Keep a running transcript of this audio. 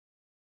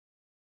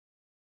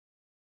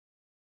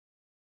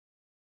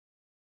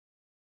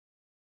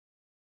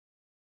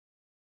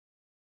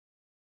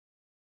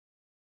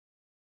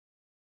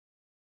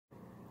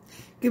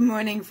Good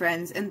morning,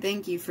 friends, and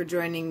thank you for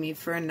joining me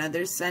for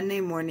another Sunday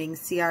morning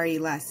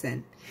CRE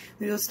lesson.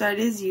 We will start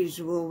as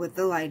usual with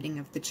the lighting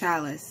of the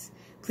chalice.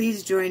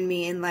 Please join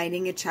me in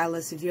lighting a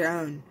chalice of your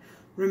own.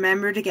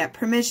 Remember to get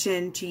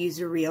permission to use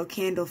a real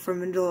candle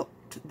from an adult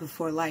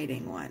before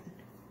lighting one.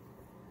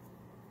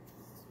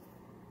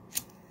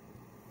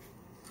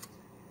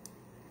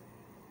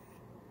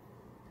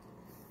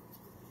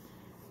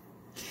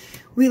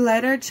 We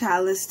light our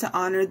chalice to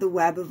honor the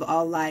web of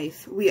all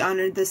life. We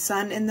honor the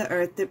sun and the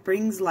earth that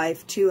brings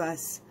life to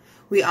us.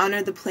 We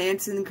honor the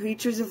plants and the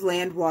creatures of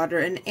land, water,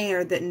 and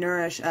air that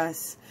nourish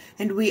us.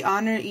 And we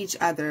honor each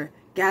other,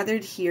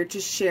 gathered here to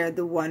share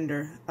the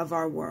wonder of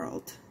our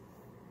world.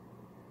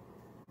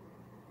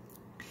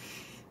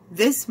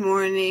 This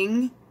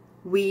morning,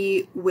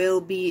 we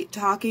will be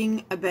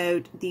talking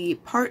about the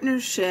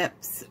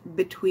partnerships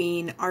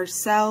between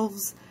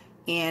ourselves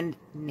and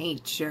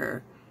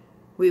nature.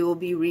 We will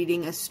be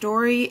reading a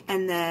story,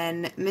 and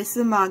then Miss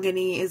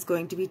Imagany is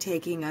going to be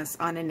taking us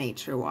on a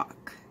nature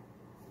walk.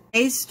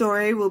 Today's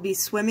story will be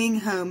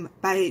Swimming Home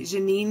by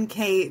Janine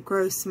K.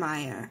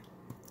 Grossmeyer.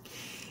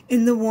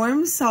 In the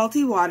warm,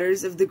 salty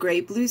waters of the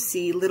great blue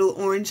sea, little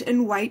orange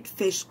and white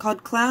fish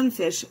called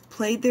clownfish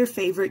played their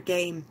favorite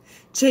game,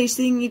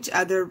 chasing each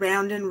other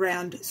round and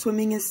round,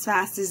 swimming as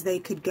fast as they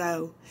could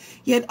go.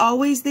 Yet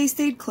always they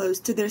stayed close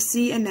to their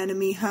sea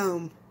anemone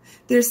home.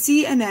 Their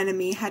sea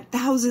anemone had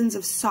thousands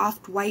of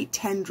soft white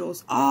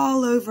tendrils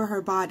all over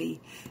her body,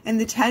 and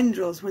the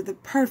tendrils were the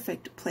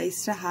perfect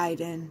place to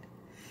hide in.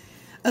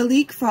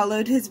 Alik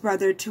followed his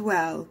brother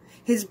Tuel.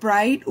 His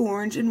bright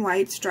orange and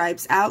white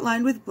stripes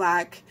outlined with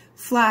black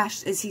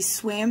flashed as he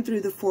swam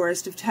through the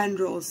forest of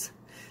tendrils.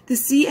 The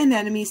sea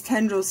anemone's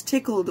tendrils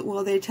tickled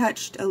while they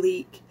touched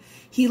Alik.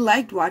 He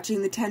liked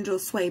watching the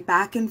tendrils sway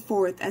back and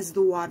forth as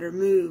the water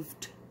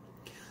moved.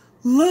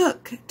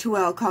 "Look!"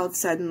 Tuel called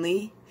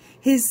suddenly.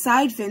 His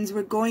side fins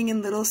were going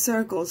in little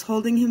circles,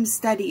 holding him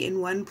steady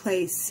in one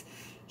place.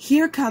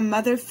 "Here come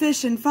Mother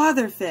Fish and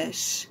Father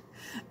Fish."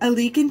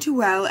 Alik and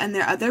Tuel and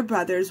their other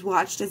brothers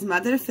watched as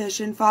Mother Fish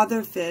and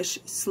Father Fish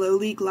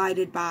slowly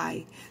glided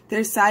by,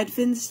 their side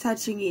fins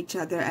touching each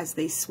other as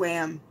they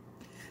swam.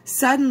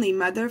 Suddenly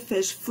Mother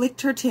Fish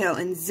flicked her tail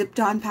and zipped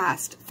on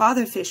past.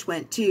 Father Fish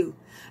went too.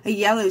 A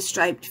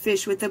yellow-striped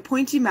fish with a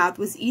pointy mouth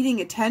was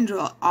eating a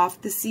tendril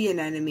off the sea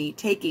anemone,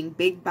 taking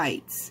big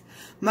bites.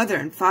 Mother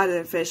and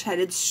Father Fish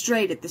headed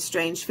straight at the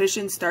strange fish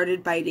and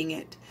started biting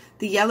it.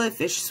 The yellow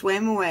fish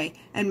swam away,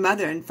 and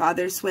Mother and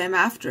Father swam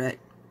after it.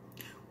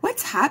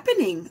 "What's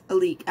happening?"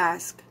 Alik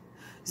asked.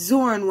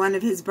 Zorn, one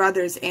of his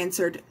brothers,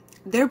 answered,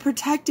 "They're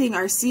protecting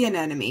our sea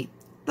anemone.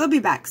 They'll be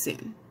back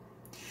soon."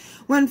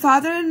 When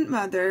Father and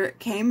Mother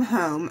came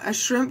home, a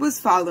shrimp was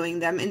following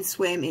them and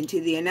swam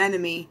into the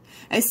anemone.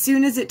 As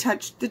soon as it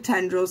touched the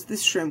tendrils, the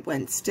shrimp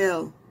went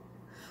still.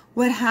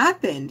 "What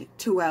happened?"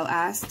 Tuel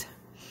asked.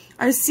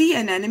 "Our sea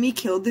anemone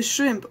killed the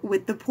shrimp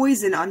with the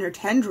poison on her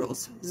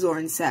tendrils,"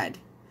 Zorn said.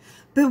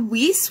 "But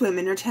we swim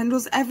in her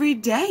tendrils every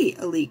day,"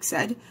 Alik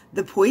said.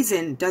 "The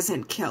poison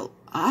doesn't kill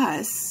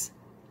us."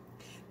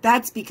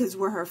 "That's because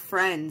we're her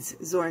friends,"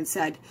 Zorn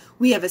said.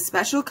 "We have a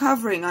special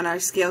covering on our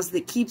scales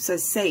that keeps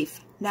us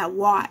safe. Now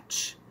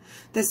watch."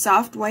 The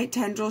soft white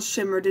tendrils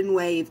shimmered and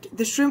waved.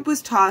 The shrimp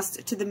was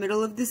tossed to the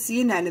middle of the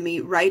sea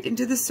anemone, right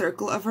into the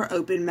circle of her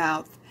open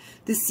mouth.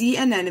 The sea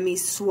anemone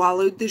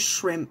swallowed the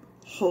shrimp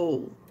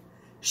whole.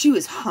 "She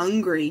was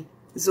hungry,"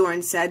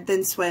 Zorn said,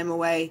 then swam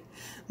away.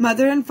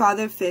 Mother and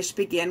Father Fish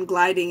began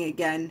gliding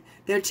again.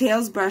 Their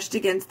tails brushed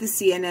against the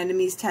sea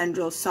anemone's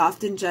tendrils,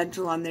 soft and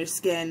gentle on their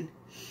skin.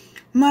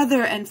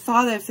 "Mother and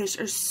Father Fish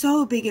are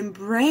so big and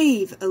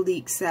brave,"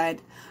 Alik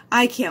said.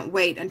 "I can't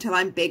wait until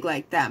I'm big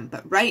like them,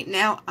 but right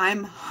now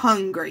I'm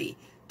hungry,"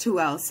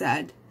 Tuel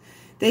said.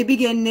 They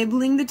began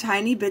nibbling the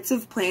tiny bits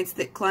of plants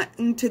that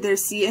clung to their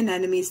sea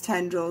anemone's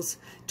tendrils.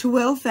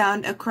 Tuel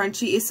found a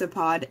crunchy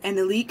isopod, and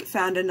Alik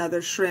found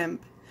another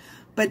shrimp.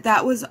 But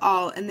that was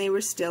all, and they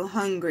were still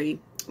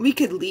hungry. "We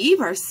could leave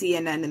our sea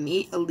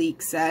anemone,"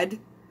 Alik said.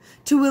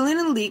 Tuel and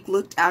Alik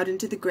looked out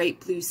into the great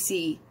blue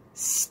sea.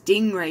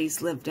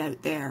 Stingrays lived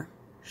out there.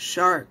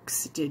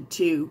 Sharks did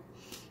too.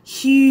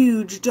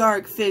 Huge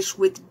dark fish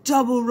with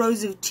double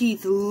rows of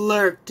teeth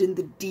lurked in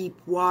the deep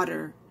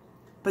water.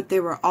 But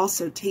there were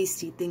also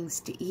tasty things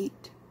to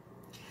eat.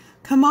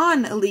 "Come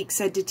on," Alik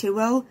said to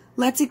Tuel.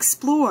 "Let's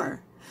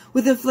explore."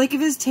 With a flick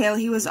of his tail,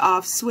 he was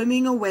off,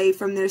 swimming away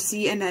from their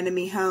sea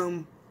anemone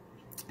home.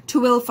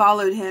 Tuel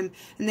followed him,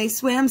 and they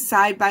swam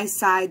side by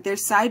side, their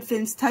side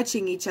fins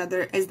touching each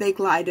other as they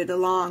glided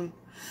along.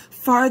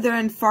 Farther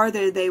and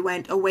farther they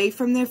went, away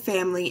from their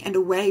family and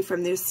away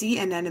from their sea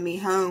anemone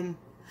home.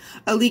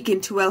 Alik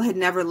and Tuel had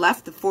never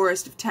left the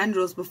forest of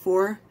tendrils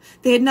before.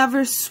 They had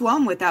never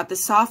swum without the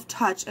soft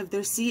touch of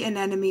their sea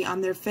anemone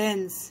on their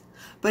fins.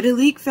 But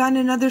Alik found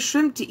another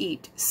shrimp to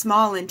eat,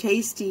 small and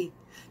tasty.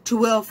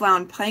 Tuel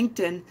found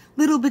plankton,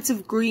 little bits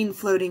of green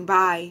floating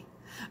by.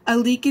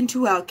 Alik and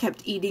Tuel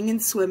kept eating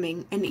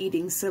and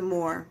eating some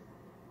more.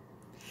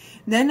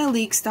 Then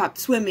Alik stopped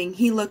swimming.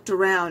 He looked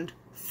around.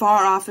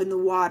 Far off in the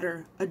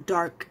water, a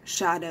dark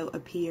shadow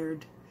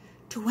appeared.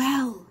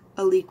 "Tuel,"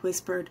 Alik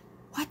whispered.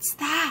 "What's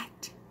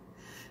that?"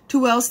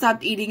 Tuel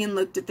stopped eating and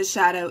looked at the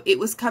shadow. It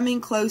was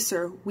coming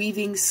closer,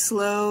 weaving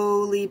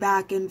slowly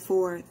back and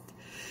forth.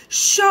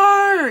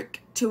 "Shark!"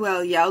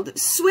 Tuel yelled.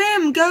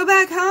 "Swim! Go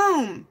back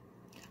home!"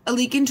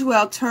 Alik and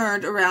Tuel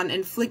turned around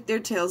and flicked their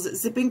tails,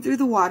 zipping through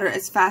the water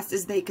as fast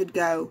as they could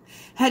go,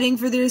 heading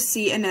for their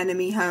sea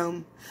anemone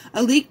home.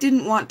 Alik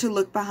didn't want to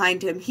look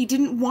behind him. He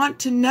didn't want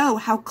to know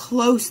how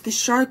close the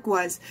shark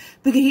was,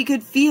 because he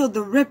could feel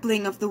the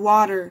rippling of the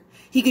water.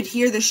 He could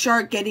hear the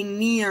shark getting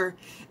near.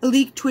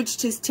 Alik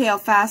twitched his tail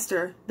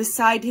faster.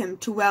 Beside him,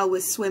 Tuel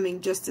was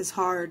swimming just as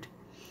hard.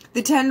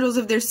 The tendrils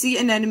of their sea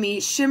anemone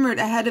shimmered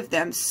ahead of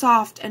them,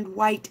 soft and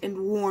white and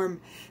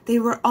warm. They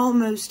were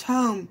almost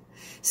home.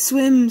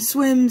 "Swim,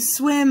 swim,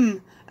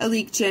 swim,"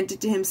 Alik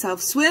chanted to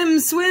himself. "Swim,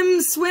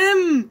 swim,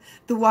 swim!"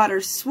 The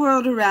water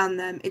swirled around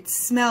them. It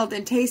smelled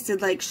and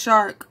tasted like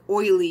shark,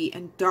 oily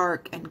and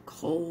dark and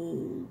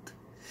cold.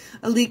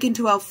 Alik and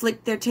Tuel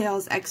flicked their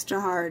tails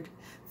extra hard.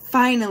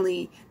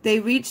 Finally,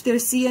 they reached their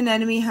sea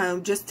anemone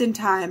home just in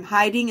time,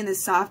 hiding in the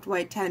soft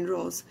white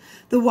tendrils.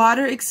 The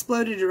water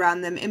exploded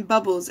around them in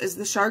bubbles as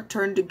the shark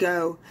turned to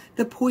go.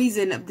 The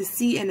poison of the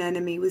sea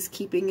anemone was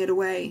keeping it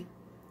away.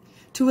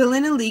 Tuel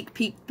and Alik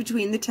peeked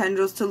between the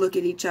tendrils to look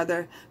at each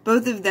other.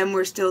 Both of them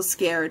were still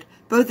scared.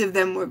 Both of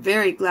them were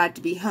very glad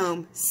to be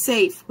home,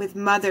 safe with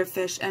mother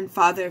fish and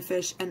father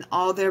fish and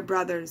all their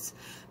brothers.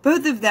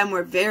 Both of them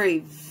were very,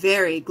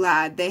 very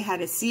glad they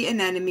had a sea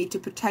anemone to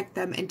protect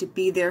them and to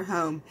be their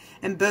home,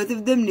 and both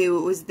of them knew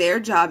it was their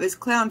job as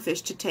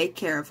clownfish to take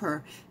care of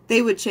her.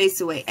 They would chase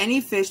away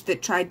any fish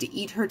that tried to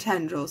eat her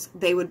tendrils.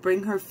 They would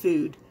bring her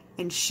food,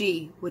 and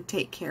she would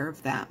take care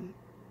of them.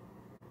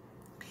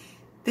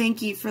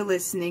 Thank you for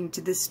listening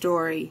to the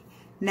story.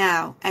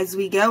 Now, as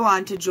we go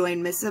on to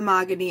join Miss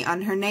Imagany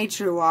on her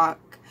nature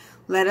walk,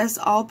 let us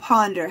all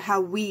ponder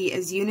how we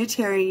as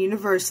Unitarian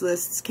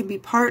Universalists can be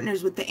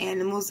partners with the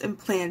animals and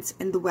plants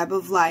in the web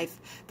of life,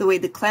 the way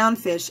the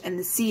clownfish and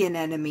the sea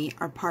anemone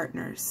are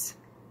partners.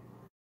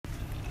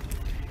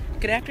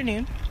 Good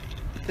afternoon.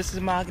 This is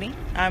Imagany.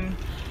 I'm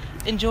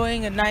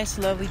enjoying a nice,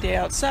 lovely day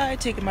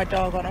outside, taking my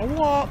dog on a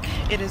walk.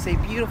 It is a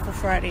beautiful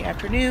Friday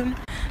afternoon,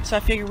 so I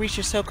figured we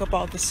should soak up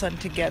all the sun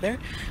together.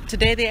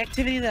 Today, the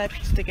activity that I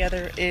pieced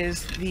together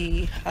is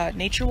the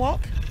nature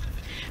walk.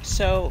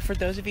 So for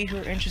those of you who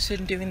are interested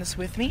in doing this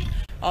with me,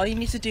 all you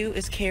need to do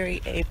is carry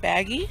a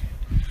baggie,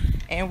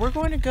 and we're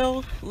going to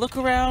go look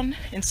around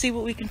and see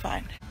what we can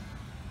find.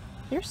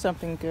 Here's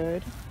something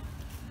good.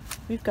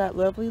 We've got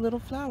lovely little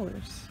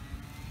flowers.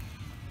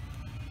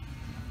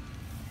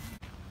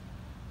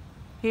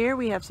 Here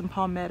we have some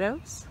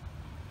palmettos.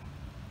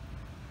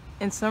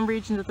 In some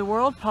regions of the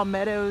world,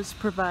 palmettos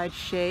provide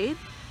shade.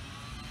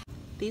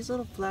 These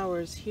little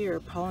flowers here are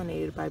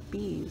pollinated by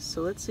bees,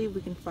 so let's see if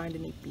we can find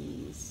any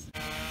bees.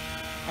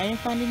 I didn't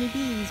find any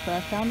bees, but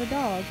I found a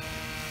dog.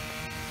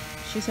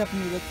 She's helping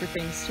me look for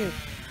things too.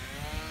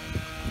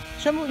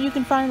 Show me what you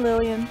can find,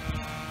 Lillian.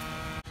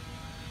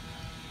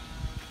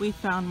 We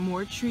found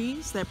more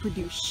trees that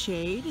produce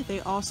shade. They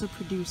also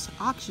produce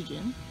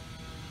oxygen.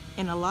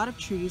 And a lot of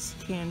trees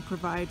can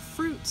provide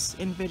fruits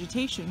and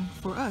vegetation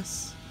for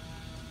us.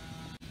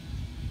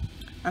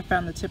 I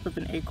found the tip of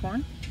an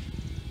acorn.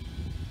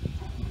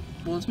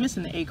 Well, it's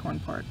missing the acorn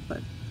part,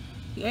 but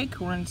the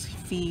acorns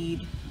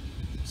feed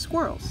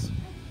squirrels.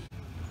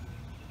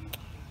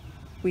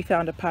 We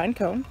found a pine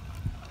cone.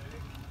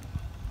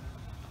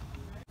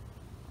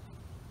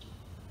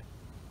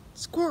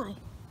 Squirrel.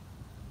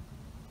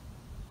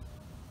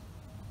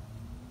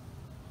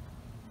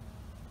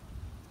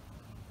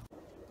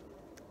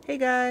 Hey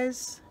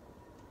guys,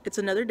 it's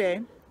another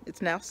day.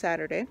 It's now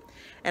Saturday,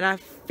 and I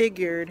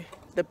figured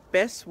the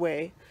best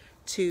way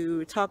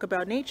to talk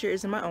about nature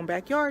is in my own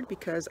backyard,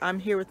 because I'm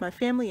here with my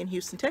family in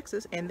Houston,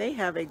 Texas, and they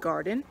have a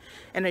garden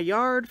and a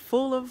yard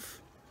full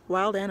of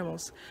wild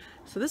animals.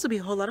 So this will be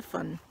a whole lot of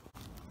fun.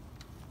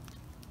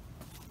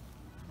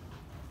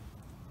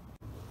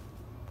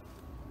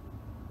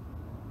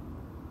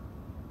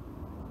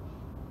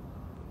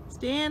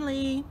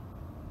 Stanley.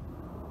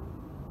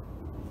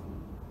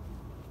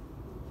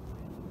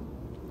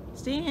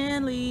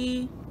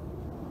 Stanley.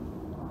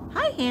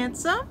 Hi,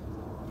 handsome.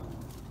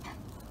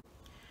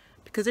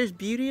 Because there's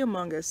beauty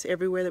among us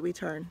everywhere that we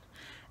turn.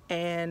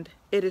 And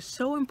it is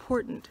so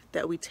important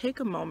that we take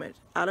a moment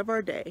out of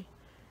our day,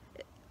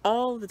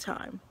 all the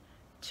time,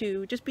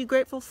 to just be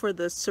grateful for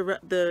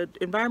the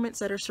environments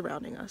that are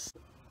surrounding us.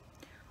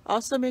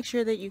 Also, make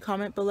sure that you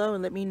comment below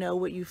and let me know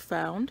what you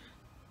found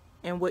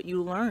and what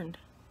you learned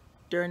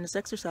during this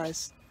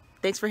exercise.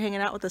 Thanks for hanging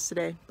out with us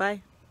today.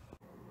 Bye.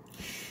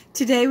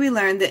 Today we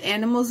learned that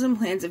animals and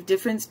plants of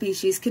different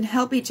species can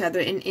help each other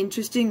in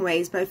interesting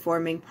ways by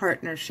forming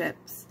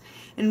partnerships.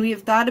 And we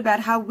have thought about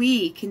how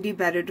we can do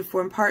better to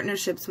form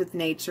partnerships with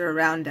nature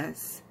around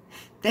us.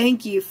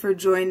 Thank you for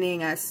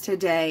joining us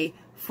today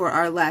for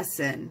our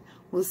lesson.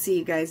 We'll see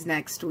you guys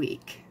next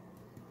week.